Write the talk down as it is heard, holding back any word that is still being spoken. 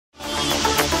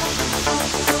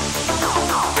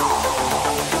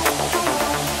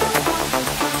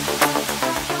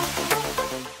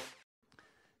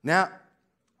Now,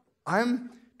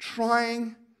 I'm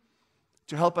trying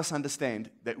to help us understand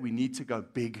that we need to go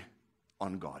big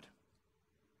on God.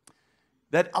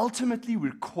 That ultimately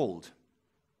we're called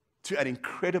to an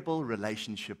incredible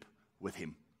relationship with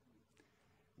Him.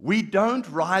 We don't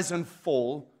rise and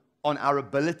fall on our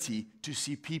ability to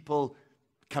see people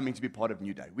coming to be part of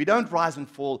New Day. We don't rise and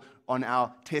fall on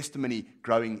our testimony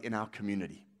growing in our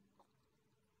community.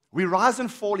 We rise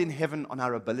and fall in heaven on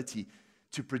our ability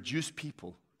to produce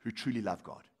people who truly love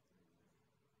God.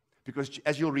 Because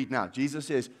as you'll read now, Jesus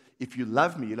says, if you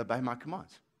love me, you'll obey my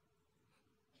commands.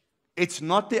 It's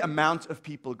not the amount of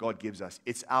people God gives us.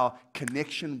 It's our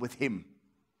connection with Him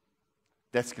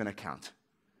that's going to count.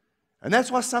 And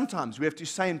that's why sometimes we have to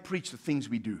say and preach the things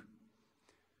we do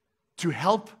to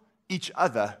help each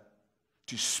other,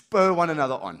 to spur one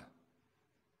another on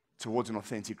towards an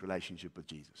authentic relationship with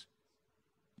Jesus.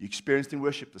 You experienced in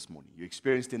worship this morning. You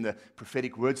experienced in the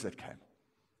prophetic words that came,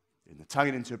 in the tongue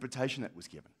and interpretation that was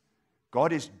given.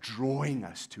 God is drawing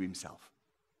us to Himself.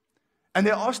 And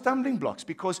there are stumbling blocks,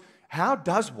 because how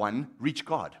does one reach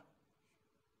God?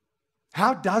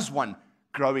 How does one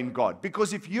grow in God?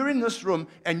 Because if you're in this room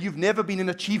and you've never been an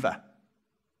achiever,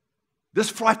 this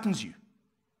frightens you.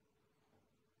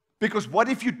 Because what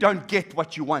if you don't get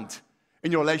what you want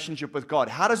in your relationship with God?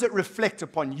 How does it reflect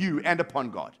upon you and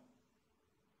upon God?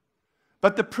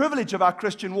 But the privilege of our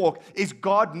Christian walk is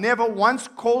God never once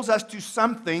calls us to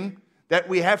something that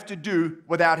we have to do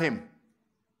without Him.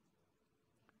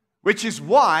 Which is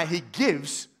why He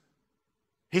gives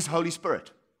His Holy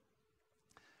Spirit.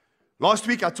 Last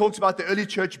week I talked about the early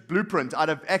church blueprint out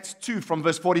of Acts 2 from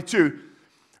verse 42,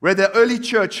 where the early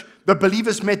church, the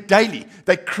believers met daily.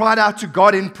 They cried out to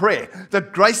God in prayer. The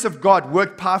grace of God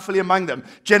worked powerfully among them.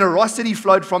 Generosity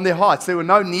flowed from their hearts. There were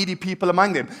no needy people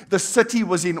among them. The city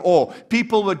was in awe.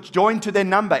 People were joined to their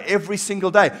number every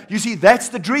single day. You see, that's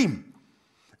the dream.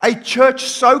 A church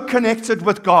so connected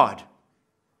with God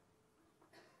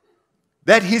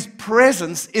that His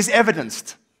presence is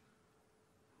evidenced.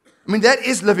 I mean, that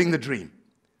is living the dream.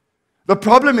 The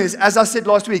problem is, as I said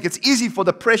last week, it's easy for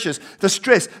the pressures, the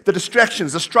stress, the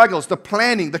distractions, the struggles, the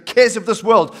planning, the cares of this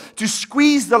world to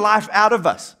squeeze the life out of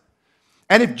us.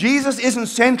 And if Jesus isn't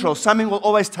central, something will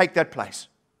always take that place.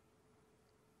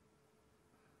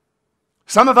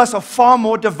 Some of us are far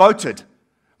more devoted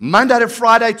Monday to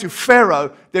Friday to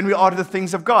Pharaoh than we are to the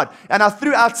things of God. And I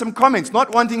threw out some comments,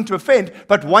 not wanting to offend,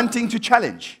 but wanting to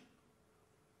challenge.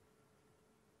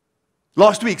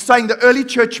 Last week, saying the early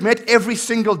church met every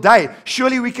single day.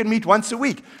 Surely we can meet once a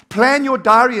week. Plan your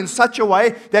diary in such a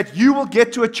way that you will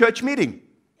get to a church meeting.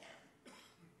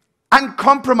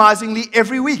 Uncompromisingly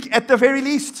every week, at the very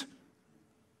least.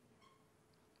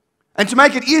 And to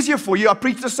make it easier for you, I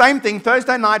preach the same thing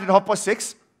Thursday night at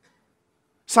 6:30.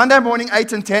 Sunday morning,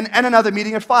 8 and 10, and another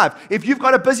meeting at 5. If you've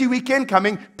got a busy weekend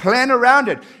coming, plan around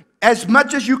it. As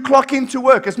much as you clock into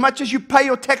work, as much as you pay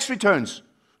your tax returns,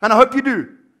 and I hope you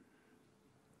do,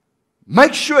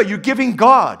 make sure you're giving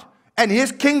God and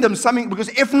His kingdom something, because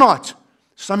if not,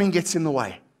 something gets in the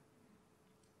way.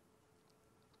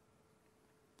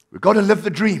 We've got to live the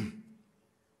dream.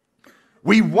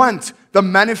 We want the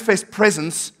manifest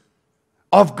presence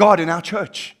of God in our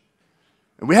church.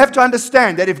 And we have to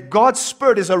understand that if God's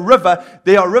Spirit is a river,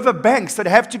 there are river banks that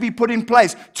have to be put in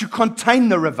place to contain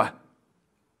the river.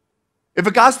 If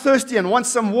a guy's thirsty and wants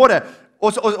some water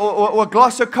or a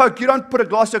glass of Coke, you don't put a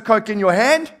glass of Coke in your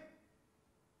hand.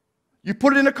 You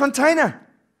put it in a container.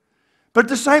 But at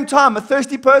the same time, a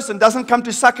thirsty person doesn't come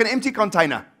to suck an empty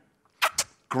container.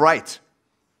 Great.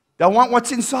 They want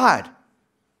what's inside.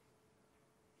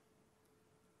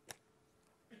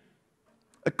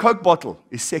 A Coke bottle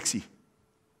is sexy.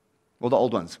 Well, the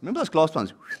old ones. Remember those glass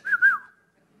ones?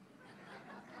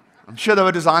 I'm sure they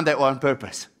were designed that way on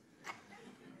purpose.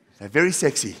 They're very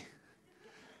sexy.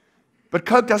 But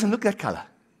Coke doesn't look that color.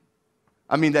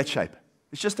 I mean that shape.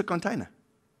 It's just a container.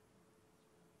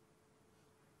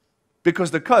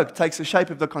 Because the Coke takes the shape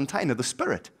of the container. The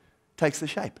Spirit takes the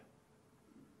shape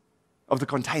of the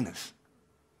containers.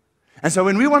 And so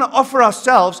when we want to offer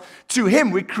ourselves to Him,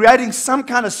 we're creating some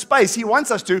kind of space He wants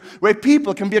us to, where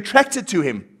people can be attracted to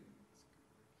Him.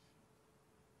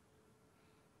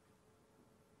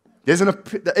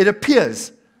 It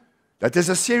appears that there's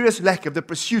a serious lack of the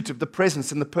pursuit of the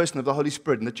presence and the person of the Holy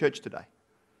Spirit in the church today.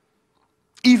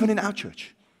 Even in our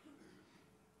church.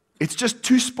 It's just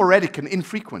too sporadic and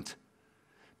infrequent.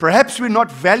 Perhaps we're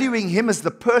not valuing Him as the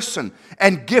person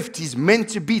and gift He's meant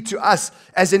to be to us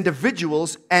as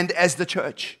individuals and as the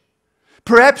church.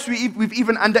 Perhaps we've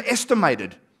even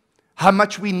underestimated how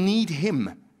much we need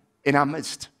Him in our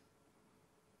midst.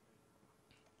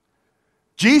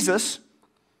 Jesus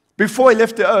before he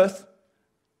left the earth,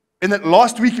 in that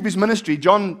last week of his ministry,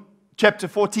 John chapter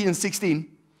 14 and 16,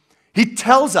 he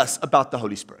tells us about the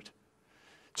Holy Spirit.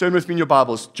 Turn with me in your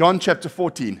Bibles, John chapter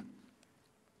 14.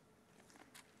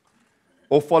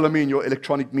 Or follow me in your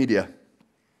electronic media.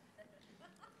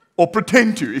 Or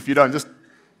pretend to, if you don't.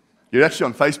 You're actually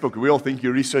on Facebook, and we all think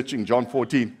you're researching John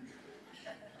 14.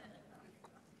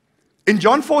 In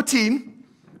John 14,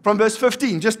 from verse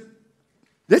 15,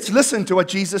 let's listen to what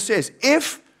Jesus says.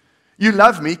 If you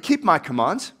love me, keep my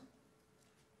commands.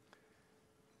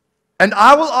 And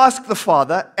I will ask the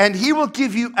Father, and he will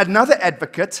give you another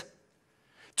advocate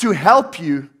to help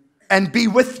you and be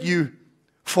with you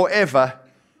forever,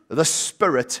 the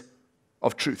Spirit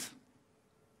of truth.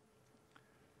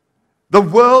 The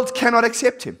world cannot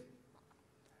accept him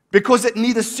because it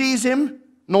neither sees him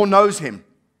nor knows him.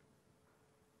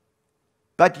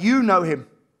 But you know him,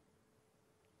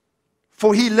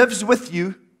 for he lives with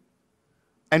you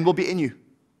and will be in you.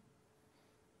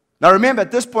 Now remember,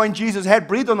 at this point, Jesus had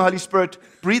breathed the Holy Spirit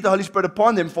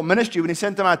upon them for ministry when he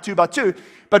sent them out 2 by 2.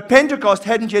 But Pentecost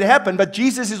hadn't yet happened, but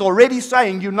Jesus is already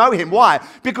saying you know him. Why?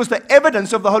 Because the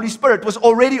evidence of the Holy Spirit was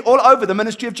already all over the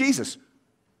ministry of Jesus.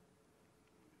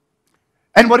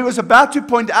 And what he was about to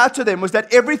point out to them was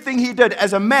that everything he did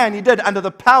as a man, he did under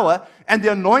the power and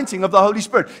the anointing of the Holy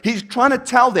Spirit. He's trying to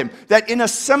tell them that in a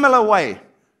similar way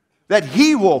that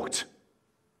he walked,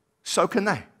 so can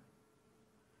they.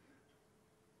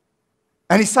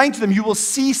 And he's saying to them, you will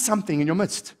see something in your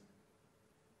midst.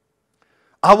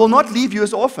 I will not leave you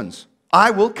as orphans.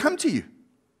 I will come to you.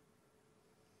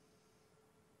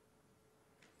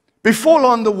 Before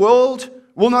long, the world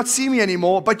will not see me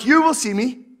anymore, but you will see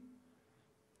me.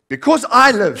 Because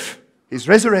I live, his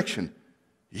resurrection,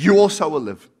 you also will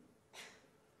live.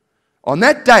 On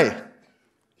that day,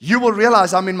 you will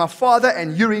realize I'm in my Father,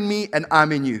 and you're in me, and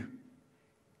I'm in you.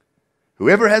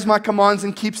 Whoever has my commands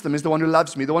and keeps them is the one who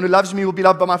loves me. The one who loves me will be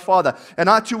loved by my Father, and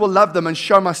I too will love them and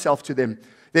show myself to them.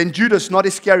 Then Judas, not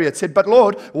Iscariot, said, but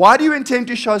Lord, why do you intend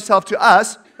to show yourself to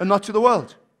us and not to the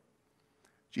world?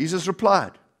 Jesus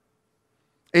replied,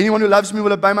 anyone who loves me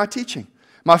will obey my teaching.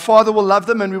 My Father will love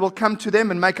them, and we will come to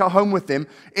them and make our home with them.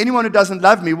 Anyone who doesn't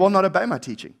love me will not obey my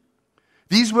teaching.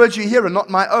 These words you hear are not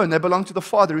my own. They belong to the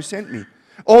Father who sent me.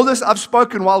 All this I've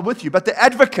spoken while with you, but the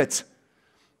advocate,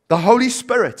 the Holy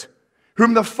Spirit,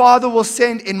 whom the Father will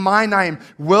send in my name,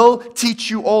 will teach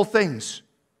you all things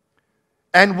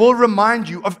and will remind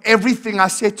you of everything I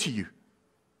said to you.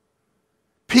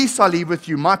 Peace I leave with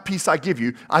you, my peace I give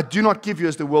you. I do not give you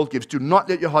as the world gives. Do not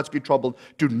let your hearts be troubled.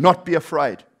 Do not be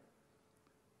afraid.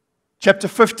 Chapter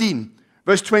 15,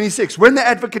 verse 26. When the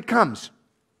advocate comes,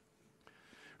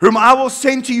 whom I will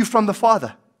send to you from the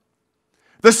Father,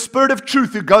 the Spirit of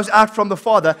truth who goes out from the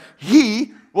Father,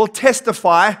 he will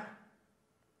testify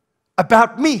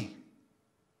about me.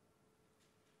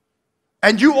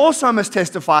 And you also must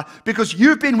testify because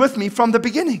you've been with me from the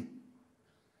beginning.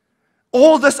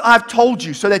 All this I've told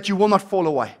you so that you will not fall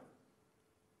away.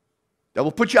 They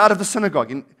will put you out of the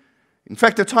synagogue. In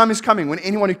fact, the time is coming when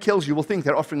anyone who kills you will think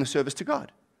they're offering a service to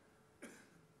God.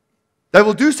 They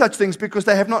will do such things because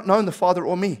they have not known the Father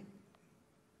or me.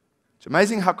 It's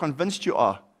amazing how convinced you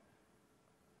are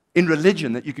in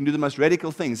religion that you can do the most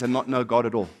radical things and not know God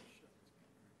at all.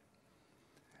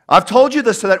 I've told you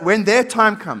this so that when their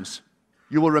time comes,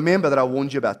 you will remember that I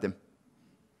warned you about them.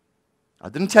 I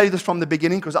didn't tell you this from the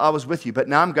beginning because I was with you, but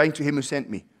now I'm going to him who sent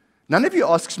me. None of you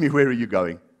asks me, where are you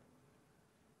going?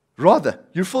 Rather,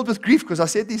 you're filled with grief because I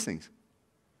said these things.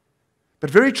 But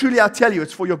very truly I tell you,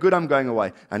 it's for your good I'm going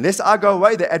away. Unless I go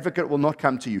away, the advocate will not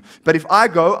come to you. But if I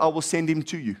go, I will send him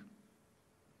to you.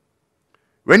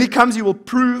 When he comes, he will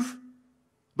prove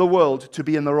the world to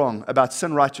be in the wrong about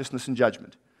sin, righteousness, and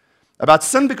judgment. About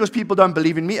sin because people don't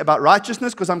believe in me. About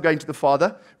righteousness because I'm going to the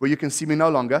Father where you can see me no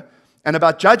longer. And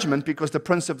about judgment because the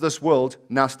prince of this world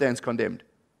now stands condemned.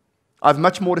 I have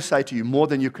much more to say to you, more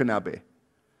than you can now bear.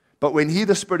 But when he,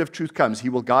 the Spirit of truth, comes, he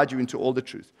will guide you into all the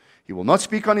truth. He will not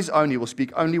speak on his own. He will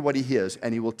speak only what he hears.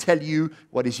 And he will tell you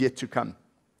what is yet to come.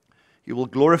 He will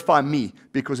glorify me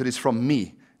because it is from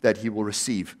me that he will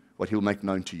receive what he will make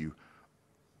known to you.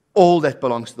 All that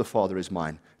belongs to the Father is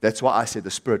mine. That's why I said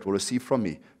the Spirit will receive from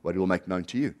me what he will make known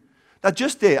to you. Now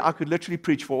just there, I could literally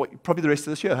preach for probably the rest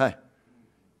of this year, hey?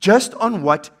 Just on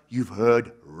what you've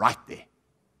heard right there.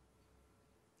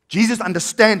 Jesus'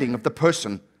 understanding of the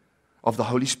person of the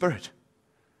Holy Spirit.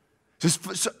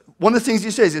 So one of the things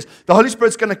he says is, the Holy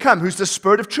Spirit's going to come, who's the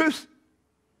Spirit of truth.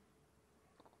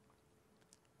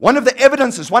 One of the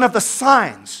evidences, one of the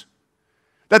signs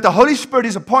that the Holy Spirit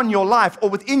is upon your life or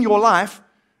within your life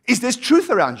is there's truth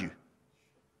around you.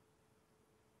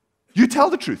 You tell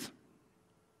the truth.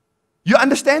 You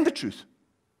understand the truth.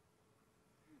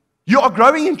 You are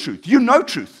growing in truth. You know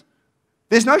truth.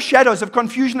 There's no shadows of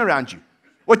confusion around you.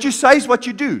 What you say is what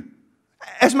you do.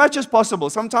 As much as possible.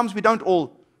 Sometimes we don't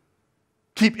all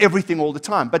keep everything all the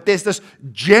time, but there's this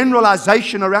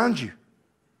generalization around you.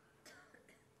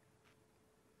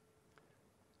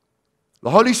 The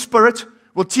Holy Spirit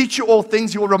will teach you all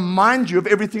things. He will remind you of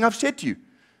everything I've said to you.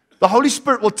 The Holy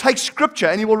Spirit will take Scripture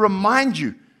and He will remind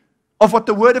you of what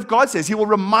the Word of God says. He will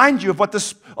remind you of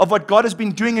what God has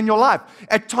been doing in your life.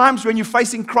 At times when you're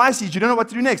facing crises, you don't know what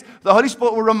to do next. The Holy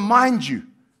Spirit will remind you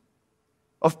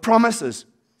of promises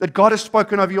that God has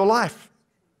spoken over your life.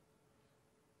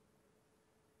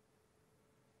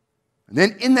 And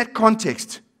then in that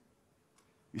context,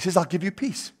 He says, I'll give you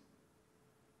peace.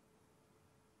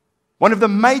 One of the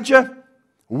major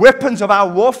weapons of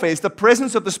our warfare is the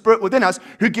presence of the Spirit within us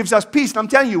who gives us peace. And I'm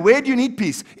telling you, where do you need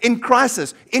peace? In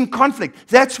crisis, in conflict.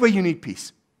 That's where you need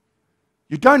peace.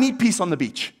 You don't need peace on the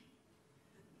beach.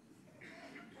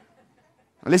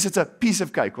 Unless it's a piece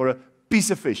of cake or a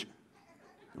piece of fish.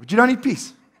 But you don't need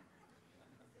peace.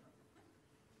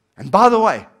 And by the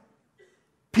way,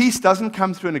 peace doesn't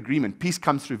come through an agreement. Peace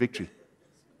comes through victory.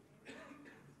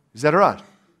 Is that all right?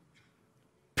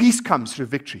 Peace comes through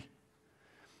victory.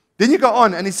 Then you go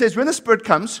on, and He says, when the Spirit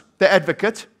comes, the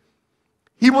advocate,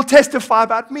 He will testify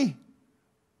about me.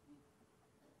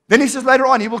 Then He says later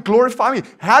on, He will glorify me.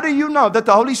 How do you know that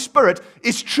the Holy Spirit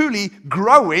is truly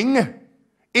growing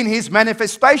in His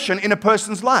manifestation in a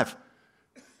person's life?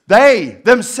 They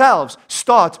themselves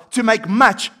start to make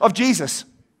much of Jesus.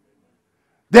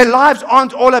 Their lives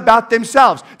aren't all about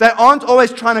themselves. They aren't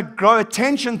always trying to grow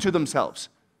attention to themselves.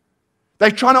 They're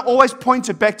trying to always point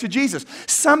it back to Jesus.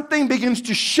 Something begins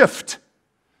to shift.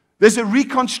 There's a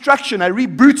reconstruction, a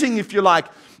rebooting, if you like,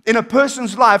 in a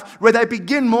person's life where they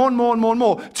begin more and more and more and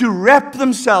more to wrap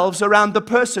themselves around the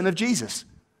person of Jesus.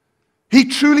 He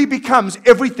truly becomes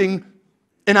everything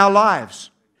in our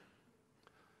lives.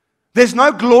 There's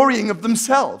no glorying of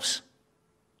themselves.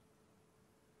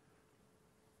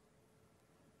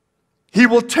 He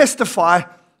will testify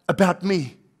about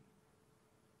me.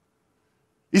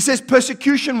 He says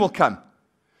persecution will come.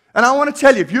 And I want to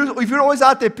tell you, if you're always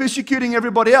out there persecuting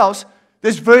everybody else,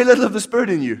 there's very little of the Spirit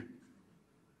in you.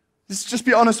 Let's just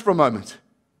be honest for a moment.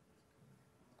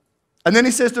 And then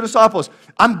He says to the disciples,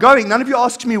 I'm going. None of you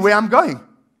asks me where I'm going.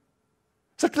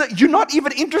 It's like, you're not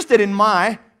even interested in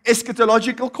my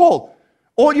eschatological call.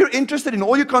 All you're interested in,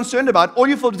 all you're concerned about, all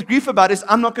you feel the grief about is,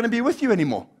 I'm not going to be with you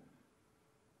anymore.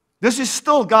 This is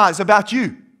still, guys, about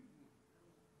you.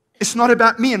 It's not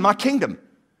about me and my kingdom.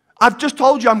 I've just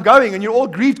told you I'm going, and you're all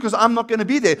grieved because I'm not going to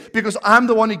be there, because I'm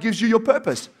the one who gives you your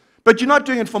purpose. But you're not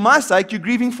doing it for my sake, you're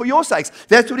grieving for your sakes.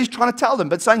 That's what He's trying to tell them,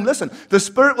 but saying, listen, the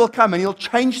Spirit will come and He'll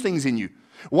change things in you.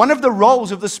 One of the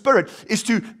roles of the Spirit is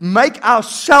to make our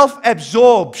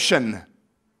self-absorption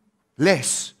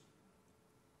less,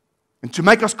 and to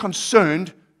make us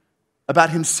concerned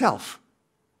about Himself,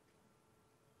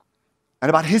 and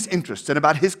about His interests, and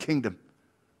about His kingdom.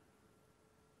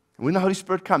 And when the Holy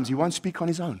Spirit comes, He won't speak on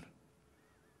His own.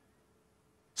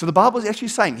 So the Bible is actually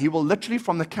saying He will literally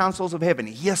from the councils of heaven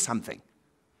hear something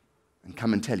and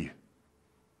come and tell you.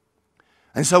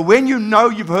 And so when you know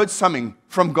you've heard something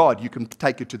from God, you can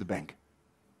take it to the bank.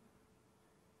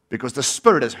 Because the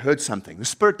Spirit has heard something. The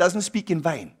Spirit doesn't speak in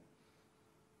vain.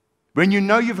 When you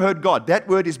know you've heard God, that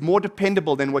word is more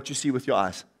dependable than what you see with your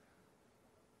eyes.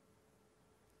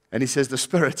 And He says the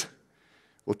Spirit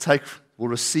will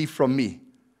receive from me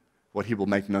what He will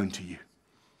make known to you.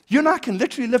 You and I can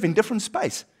literally live in different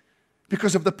space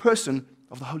because of the person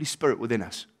of the Holy Spirit within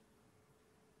us.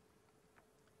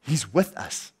 He's with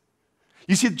us.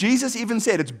 You see, Jesus even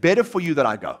said, it's better for you that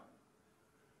I go.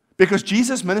 Because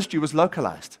Jesus' ministry was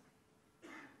localized.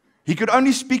 He could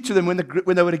only speak to them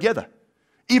when they were together.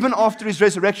 Even after His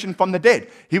resurrection from the dead,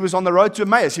 He was on the road to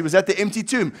Emmaus. He was at the empty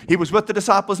tomb. He was with the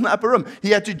disciples in the upper room. He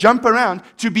had to jump around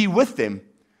to be with them.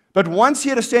 But once He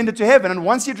had ascended to heaven, and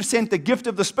once He had sent the gift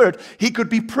of the Spirit, He could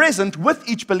be present with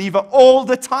each believer all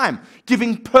the time,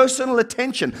 giving personal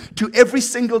attention to every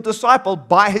single disciple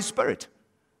by His Spirit.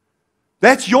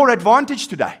 That's your advantage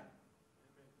today.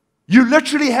 You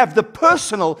literally have the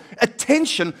personal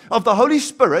attention of the Holy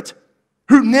Spirit,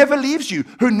 who never leaves you,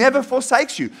 who never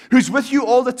forsakes you, who's with you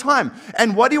all the time.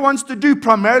 And what He wants to do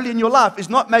primarily in your life is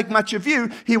not make much of you.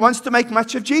 He wants to make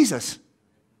much of Jesus.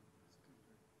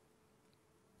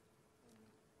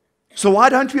 So why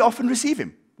don't we often receive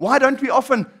Him? Why don't we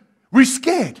often? We're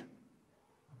scared.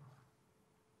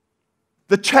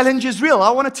 The challenge is real.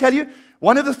 I want to tell you,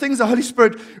 one of the things the Holy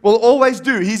Spirit will always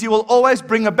do is He will always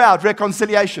bring about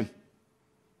reconciliation.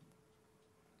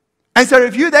 And so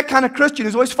if you're that kind of Christian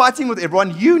who's always fighting with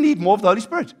everyone, you need more of the Holy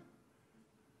Spirit.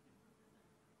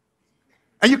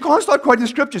 And you can't start quoting the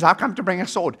scriptures. I've come to bring a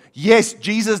sword. Yes,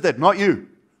 Jesus did, not you.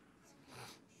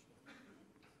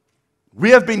 We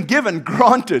have been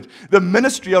granted the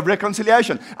ministry of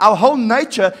reconciliation. Our whole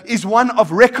nature is one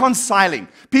of reconciling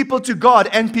people to God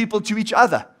and people to each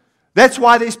other. That's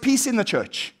why there's peace in the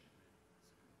church.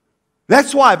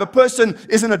 That's why if a person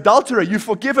is an adulterer, you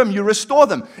forgive them, you restore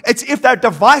them. It's if they're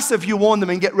divisive, you warn them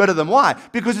and get rid of them. Why?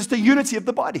 Because it's the unity of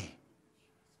the body.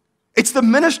 It's the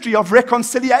ministry of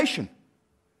reconciliation.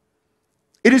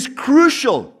 It is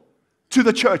crucial to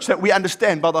the church that we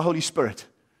understand by the Holy Spirit.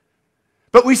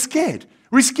 But we're scared.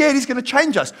 We're scared He's going to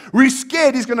change us. We're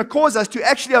scared He's going to cause us to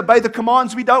actually obey the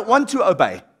commands we don't want to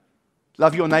obey.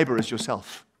 Love your neighbor as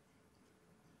yourself.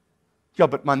 Yeah,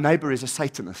 but my neighbor is a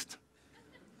Satanist.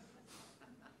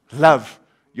 Love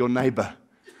your neighbor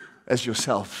as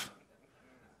yourself.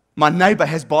 My neighbor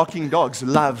has barking dogs.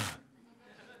 Love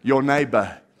your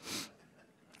neighbor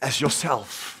as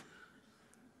yourself.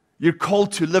 You're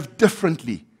called to live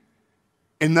differently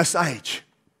in this age.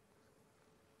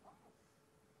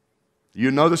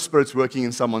 You know the Spirit's working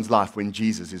in someone's life when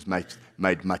Jesus is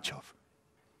made much of.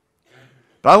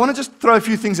 But I want to just throw a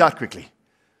few things out quickly.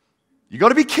 You've got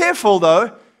to be careful,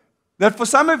 though, that for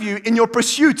some of you, in your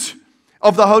pursuit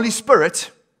of the Holy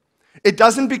Spirit, it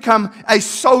doesn't become a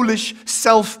soulish,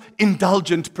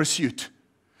 self-indulgent pursuit.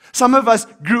 Some of us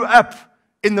grew up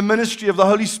in the ministry of the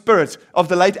Holy Spirit of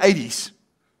the late 80s,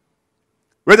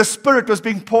 where the Spirit was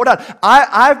being poured out.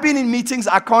 I've been in meetings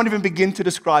I can't even begin to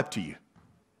describe to you.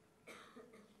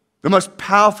 The most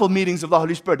powerful meetings of the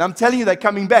Holy Spirit. I'm telling you, they're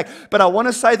coming back. But I want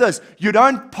to say this. You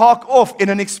don't park off in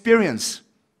an experience.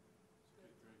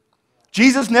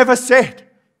 Jesus never said,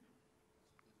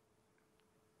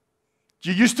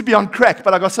 you used to be on crack,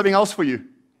 but I got something else for you.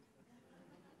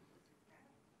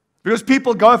 Because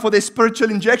people go for their spiritual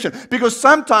injection. Because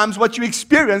sometimes what you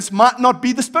experience might not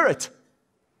be the Spirit.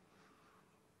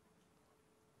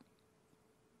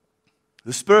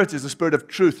 The Spirit is the Spirit of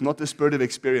truth, not the Spirit of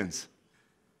experience.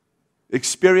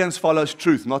 Experience follows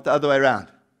truth, not the other way around.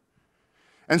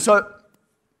 And so,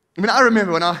 I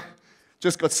remember when I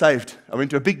just got saved, I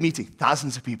went to a big meeting,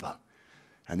 thousands of people.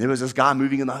 And there was this guy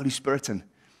moving in the Holy Spirit, and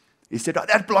he said, oh,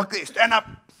 that block there, stand up.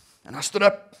 And I stood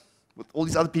up with all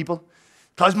these other people,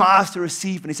 closed my eyes to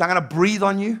receive, and he said, I'm going to breathe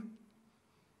on you.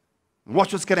 And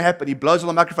watch what's going to happen. He blows on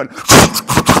the microphone.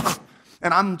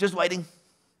 And I'm just waiting.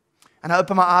 And I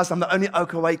open my eyes, I'm the only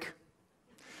oak awake.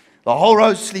 The whole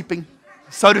row's sleeping,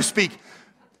 so to speak.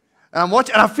 And I'm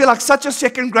watching, and I feel like such a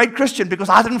second-grade Christian because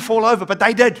I didn't fall over, but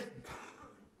they did.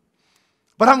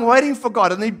 But I'm waiting for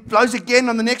God, and He blows again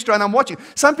on the next row, and I'm watching.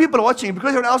 Some people are watching, because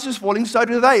everyone else is falling, so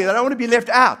do they. They don't want to be left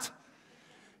out.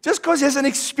 Just because there's an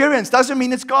experience doesn't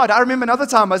mean it's God. I remember another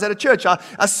time I was at a church.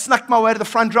 I snuck my way to the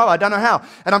front row. I don't know how.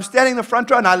 And I'm standing in the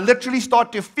front row, and I literally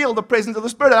start to feel the presence of the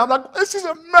Spirit. And I'm like, this is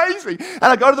amazing. And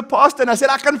I go to the pastor, and I said,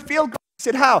 I can feel God. He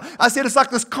said, how? I said, it's like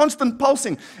this constant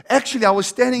pulsing. Actually, I was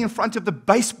standing in front of the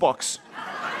bass box.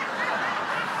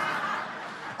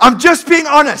 I'm just being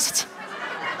honest.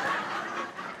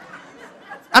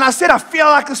 And I said, I feel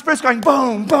like the Spirit's going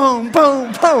boom, boom,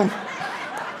 boom, boom.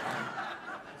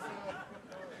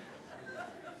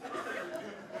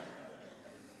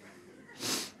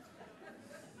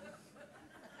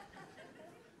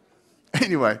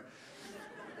 Anyway.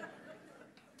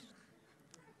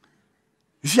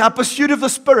 You see, our pursuit of the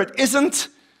Spirit isn't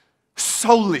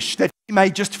soulish that you may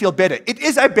just feel better. It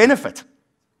is a benefit.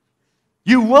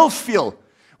 You will feel.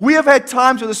 We have had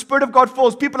times where the Spirit of God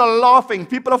falls. People are laughing.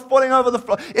 People are falling over the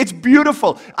floor. It's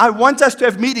beautiful. I want us to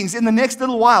have meetings in the next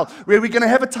little while where we're going to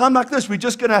have a time like this. We're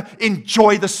just going to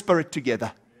enjoy the Spirit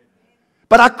together.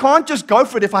 But I can't just go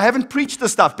for it if I haven't preached the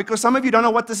stuff, because some of you don't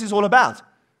know what this is all about.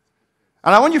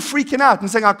 And I want you freaking out and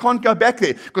saying, I can't go back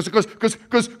there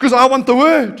because I want the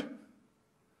Word.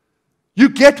 You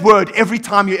get Word every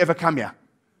time you ever come here.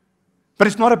 But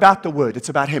it's not about the Word. It's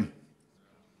about Him.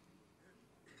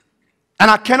 And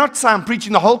I cannot say I'm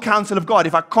preaching the whole counsel of God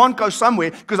if I can't go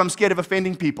somewhere because I'm scared of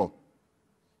offending people.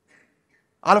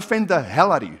 I'll offend the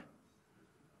hell out of you.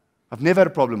 I've never had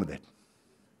a problem with that.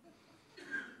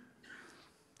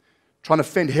 Trying to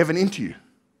offend heaven into you.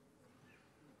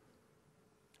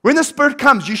 When the Spirit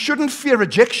comes, you shouldn't fear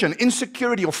rejection,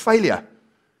 insecurity, or failure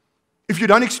if you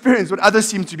don't experience what others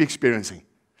seem to be experiencing.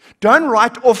 Don't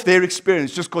write off their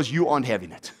experience just because you aren't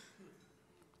having it.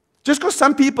 Just because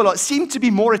some people seem to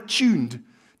be more attuned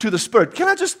to the Spirit. Can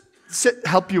I just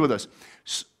help you with this?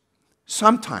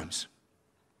 Sometimes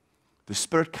the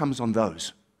Spirit comes on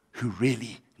those who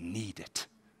really need it.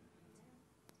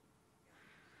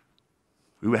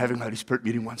 We were having a Holy Spirit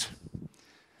meeting once.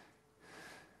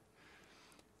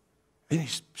 And you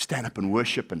stand up and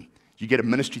worship, and you get a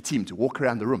ministry team to walk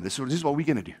around the room. This is what we're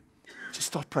going to do. Just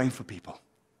start praying for people.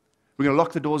 We're going to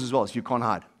lock the doors as well, so you can't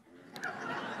hide.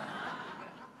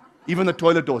 Even the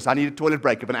toilet doors. I need a toilet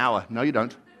break of an hour. No, you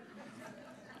don't.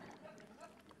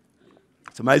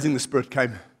 It's amazing the Spirit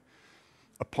came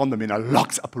upon them in a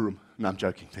locked upper room. No, I'm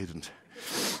joking. He didn't.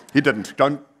 He didn't.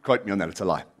 Don't quote me on that. It's a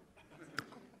lie.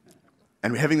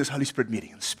 And we're having this Holy Spirit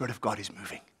meeting, and the Spirit of God is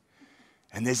moving.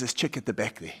 And there's this chick at the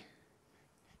back there.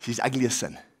 She's ugly as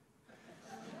sin.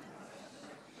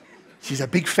 She's a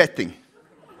big fat thing.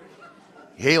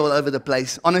 Hair all over the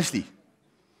place. Honestly.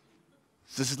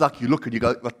 This is like you look and you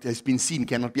go, what has been seen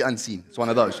cannot be unseen. It's one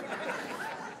of those.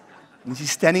 And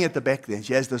she's standing at the back there, and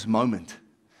she has this moment.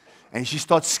 And she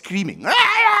starts screaming.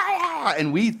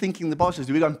 And we thinking, the pastors,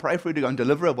 do we go and pray for her? Do we go and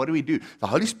deliver her? What do we do? The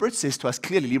Holy Spirit says to us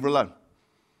clearly, leave her alone.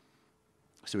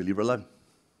 So we leave her alone.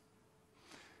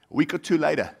 A week or two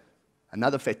later,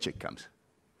 another fat chick comes.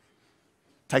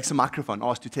 Takes a microphone,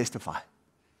 asks to testify.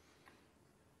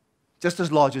 Just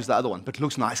as large as the other one, but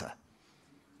looks nicer.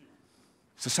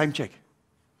 It's the same chick.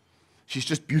 She's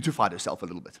just beautified herself a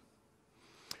little bit.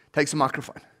 Takes a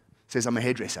microphone. Says, I'm a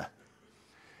hairdresser.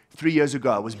 3 years ago,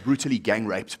 I was brutally gang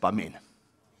raped by men.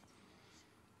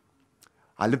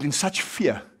 I lived in such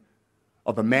fear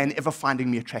of a man ever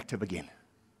finding me attractive again.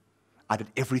 I did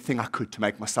everything I could to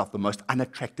make myself the most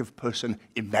unattractive person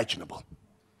imaginable.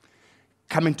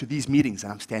 Come into these meetings,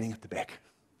 and I'm standing at the back.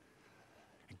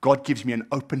 God gives me an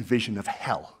open vision of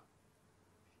hell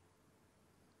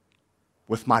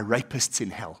with my rapists in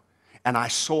hell. And I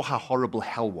saw how horrible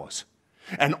hell was.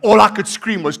 And all I could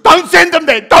scream was, don't send them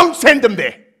there, don't send them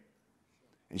there.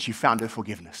 And she found her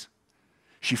forgiveness.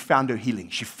 She found her healing.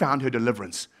 She found her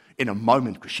deliverance in a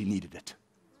moment because she needed it.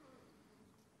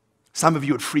 Some of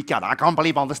you would freak out. I can't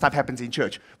believe all this stuff happens in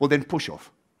church. Well, then push off.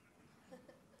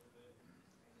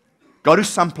 Go to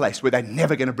some place where they're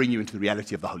never going to bring you into the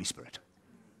reality of the Holy Spirit.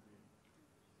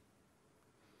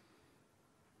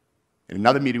 In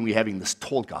another meeting we're having, this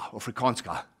tall guy, Afrikaans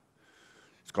guy,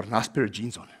 he's got a nice pair of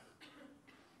jeans on.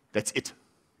 That's it.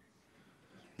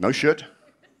 No shirt,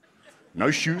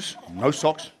 no shoes, no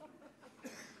socks.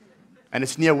 And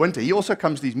it's near winter. He also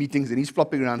comes to these meetings and he's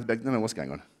flopping around the back. I don't know what's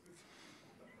going on.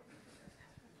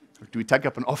 Do we take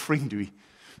up an offering?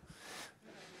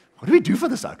 What do we do for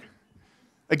this oak?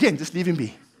 Again, just leave him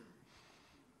be.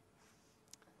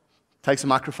 Takes a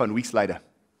microphone weeks later.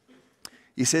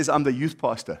 He says, I'm the youth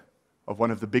pastor of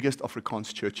one of the biggest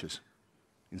Afrikaans churches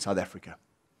in South Africa.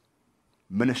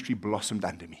 Ministry blossomed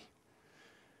under me.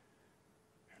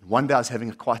 And one day I was having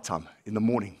a quiet time in the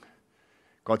morning.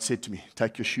 God said to me,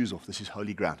 take your shoes off. This is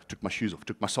holy ground. I took my shoes off,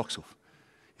 took my socks off.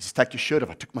 He says, take your shirt off.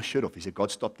 I took my shirt off. He said,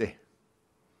 God, stop there.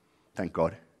 Thank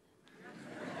God.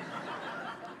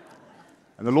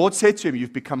 And the Lord said to him,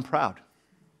 you've become proud.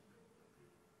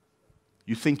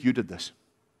 You think you did this.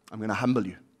 I'm going to humble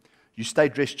you. You stay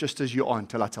dressed just as you are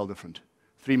until I tell different.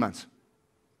 3 months.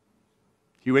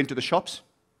 He went to the shops.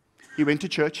 He went to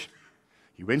church.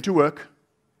 He went to work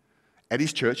at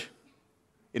his church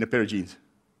in a pair of jeans.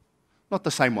 Not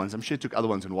the same ones. I'm sure he took other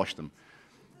ones and washed them.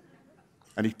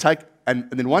 And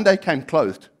then one day came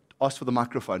clothed, asked for the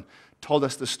microphone, told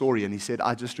us the story, and he said,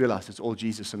 I just realized it's all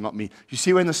Jesus and not me. You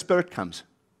see, when the Spirit comes,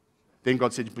 then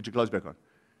God said, you put your clothes back on.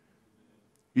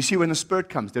 You see, when the Spirit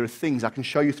comes, there are things I can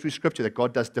show you through Scripture that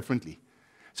God does differently.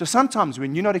 So sometimes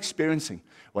when you're not experiencing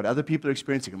what other people are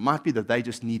experiencing, it might be that they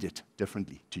just need it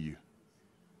differently to you.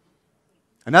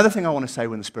 Another thing I want to say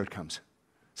when the Spirit comes,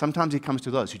 sometimes He comes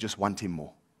to those who just want Him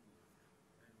more.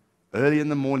 Early in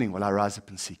the morning will I rise up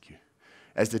and seek you.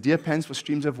 As the deer pants for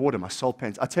streams of water, my soul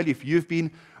pants. I tell you, if you've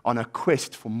been on a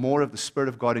quest for more of the Spirit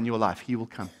of God in your life, He will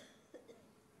come.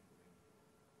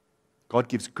 God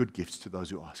gives good gifts to those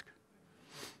who ask.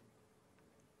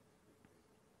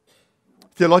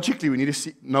 Theologically, we need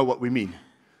to know what we mean.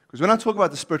 Because when I talk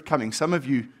about the Spirit coming, some of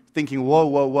you thinking, whoa,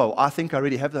 whoa, whoa, I think I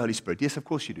already have the Holy Spirit. Yes, of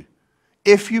course you do.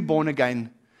 If you're born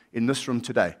again in this room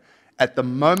today, at the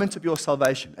moment of your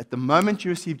salvation, at the moment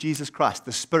you receive Jesus Christ,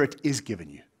 the Spirit is given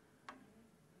you.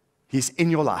 He's in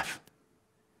your life.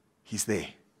 He's there.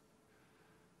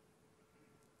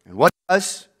 And what He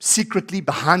does secretly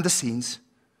behind the scenes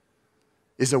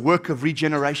is a work of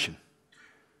regeneration.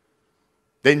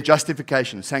 Then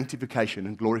justification, sanctification,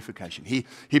 and glorification.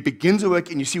 He begins a work,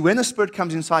 and you see, when the Spirit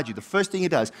comes inside you, the first thing He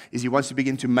does is He wants to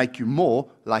begin to make you more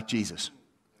like Jesus.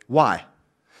 Why?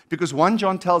 Because 1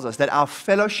 John tells us that our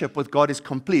fellowship with God is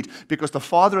complete because the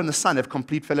Father and the Son have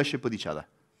complete fellowship with each other.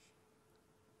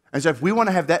 And so if we want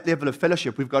to have that level of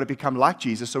fellowship, we've got to become like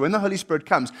Jesus. So when the Holy Spirit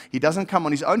comes, He doesn't come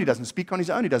on His own. He doesn't speak on His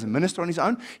own. He doesn't minister on His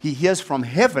own. He hears from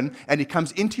heaven, and He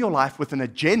comes into your life with an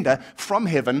agenda from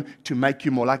heaven to make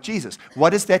you more like Jesus.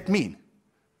 What does that mean?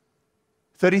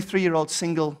 33-year-old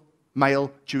single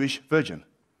male Jewish virgin,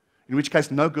 in which case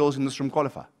no girls in this room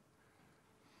qualify.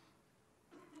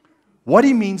 What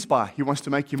He means by He wants to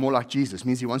make you more like Jesus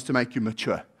means He wants to make you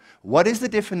mature. What is the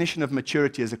definition of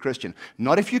maturity as a Christian?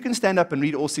 Not if you can stand up and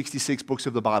read all 66 books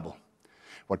of the Bible.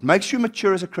 What makes you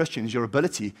mature as a Christian is your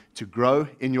ability to grow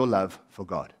in your love for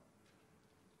God.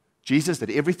 Jesus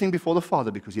did everything before the Father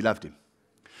because He loved Him.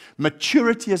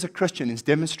 Maturity as a Christian is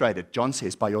demonstrated, John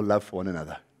says, by your love for one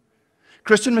another.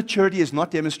 Christian maturity is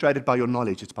not demonstrated by your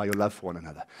knowledge, it's by your love for one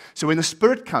another. So when the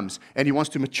Spirit comes and He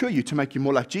wants to mature you to make you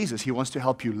more like Jesus, He wants to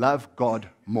help you love God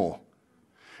more.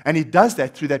 And He does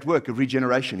that through that work of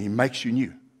regeneration. He makes you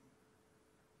new.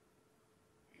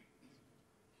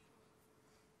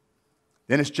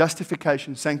 Then it's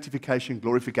justification, sanctification,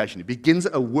 glorification. It begins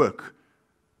a work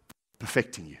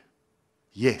perfecting you.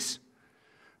 Yes.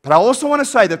 But I also want to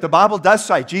say that the Bible does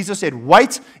say, Jesus said,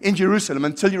 wait in Jerusalem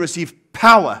until you receive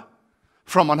power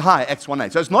from on high, Acts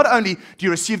 1:8. So it's not only do you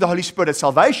receive the Holy Spirit at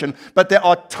salvation, but there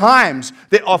are times,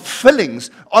 there are fillings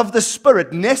of the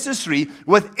Spirit necessary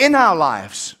within our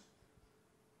lives.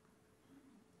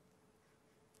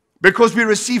 Because we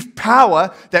receive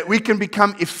power that we can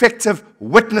become effective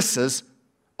witnesses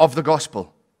of the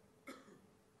gospel.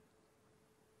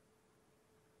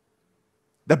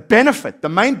 The benefit, the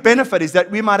main benefit is that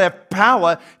we might have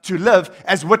power to live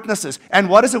as witnesses. And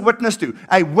what does a witness do?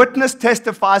 A witness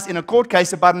testifies in a court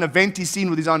case about an event he's seen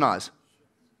with his own eyes.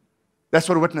 That's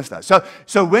what a witness does.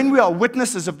 So when we are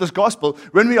witnesses of this gospel,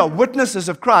 when we are witnesses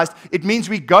of Christ, it means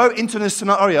we go into this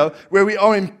scenario where we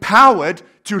are empowered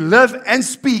to live and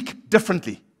speak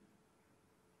differently.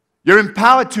 You're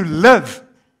empowered to live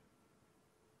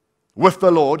with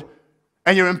the Lord,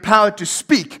 and you're empowered to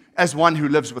speak as one who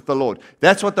lives with the Lord.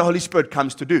 That's what the Holy Spirit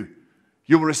comes to do.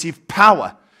 You will receive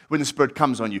power when the Spirit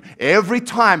comes on you. Every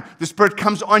time the Spirit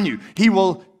comes on you, He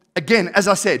will, again, as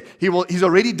I said, He's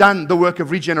already done the work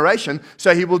of regeneration,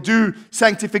 so He will do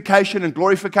sanctification and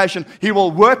glorification. He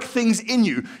will work things in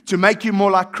you to make you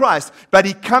more like Christ, but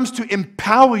He comes to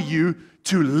empower you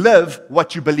to live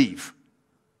what you believe.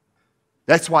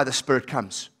 That's why the Spirit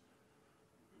comes.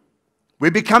 We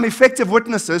become effective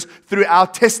witnesses through our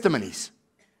testimonies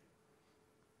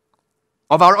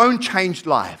of our own changed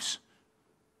lives.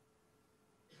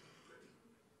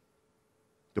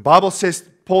 The Bible says,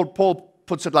 Paul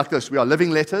puts it like this: we are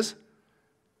living letters,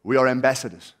 we are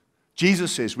ambassadors.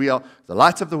 Jesus says we are the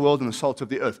light of the world and the salt of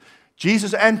the earth.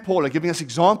 Jesus and Paul are giving us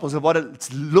examples of what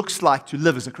it looks like to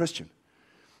live as a Christian.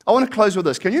 I want to close with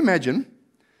this. Can you imagine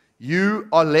you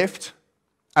are left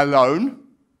alone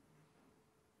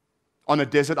on a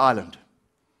desert island?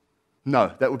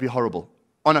 No, that would be horrible.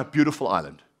 On a beautiful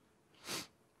island.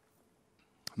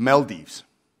 Maldives.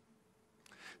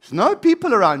 There's no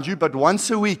people around you, but once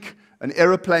a week, an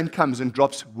aeroplane comes and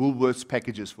drops Woolworths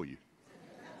packages for you.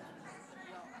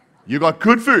 You got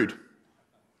good food.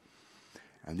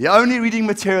 And the only reading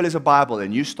material is a Bible,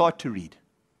 and you start to read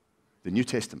the New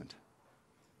Testament.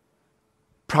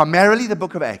 Primarily the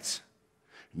book of Acts.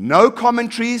 No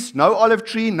commentaries, no olive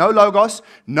tree, no logos,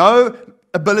 no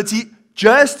ability,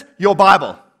 just your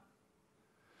Bible.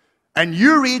 And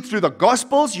you read through the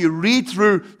Gospels, you read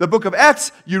through the book of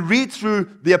Acts, you read through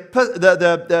the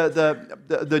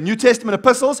New Testament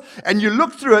epistles, and you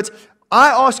look through it. I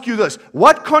ask you this: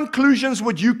 what conclusions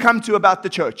would you come to about the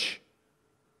church?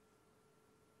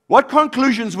 What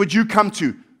conclusions would you come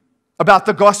to about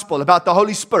the gospel, about the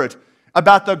Holy Spirit,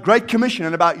 about the Great Commission,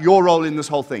 and about your role in this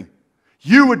whole thing?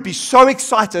 You would be so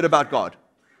excited about God.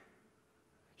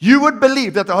 You would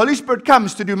believe that the Holy Spirit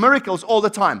comes to do miracles all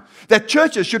the time, that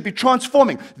churches should be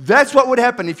transforming. That's what would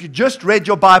happen if you just read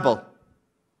your Bible.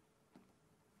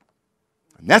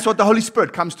 And that's what the Holy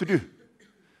Spirit comes to do.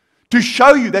 To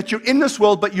show you that you're in this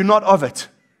world, but you're not of it.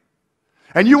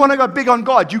 And you want to go big on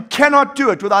God. You cannot do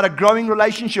it without a growing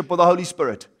relationship with the Holy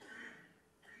Spirit.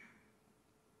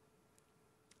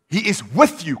 He is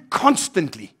with you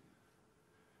constantly.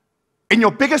 In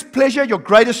your biggest pleasure, your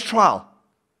greatest trial.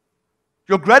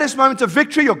 Your greatest moment of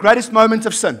victory, your greatest moment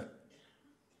of sin.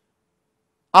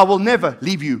 I will never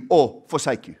leave you or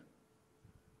forsake you.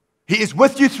 He is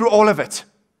with you through all of it.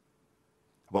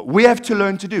 What we have to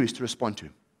learn to do is to respond to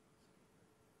Him.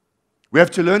 We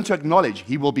have to learn to acknowledge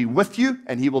He will be with you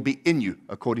and He will be in you,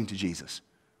 according to Jesus.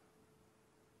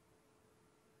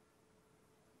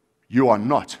 You are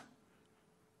not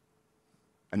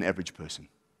an average person.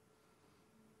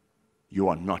 You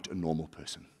are not a normal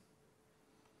person.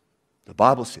 The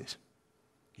Bible says,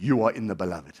 you are in the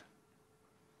beloved.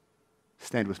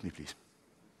 Stand with me, please.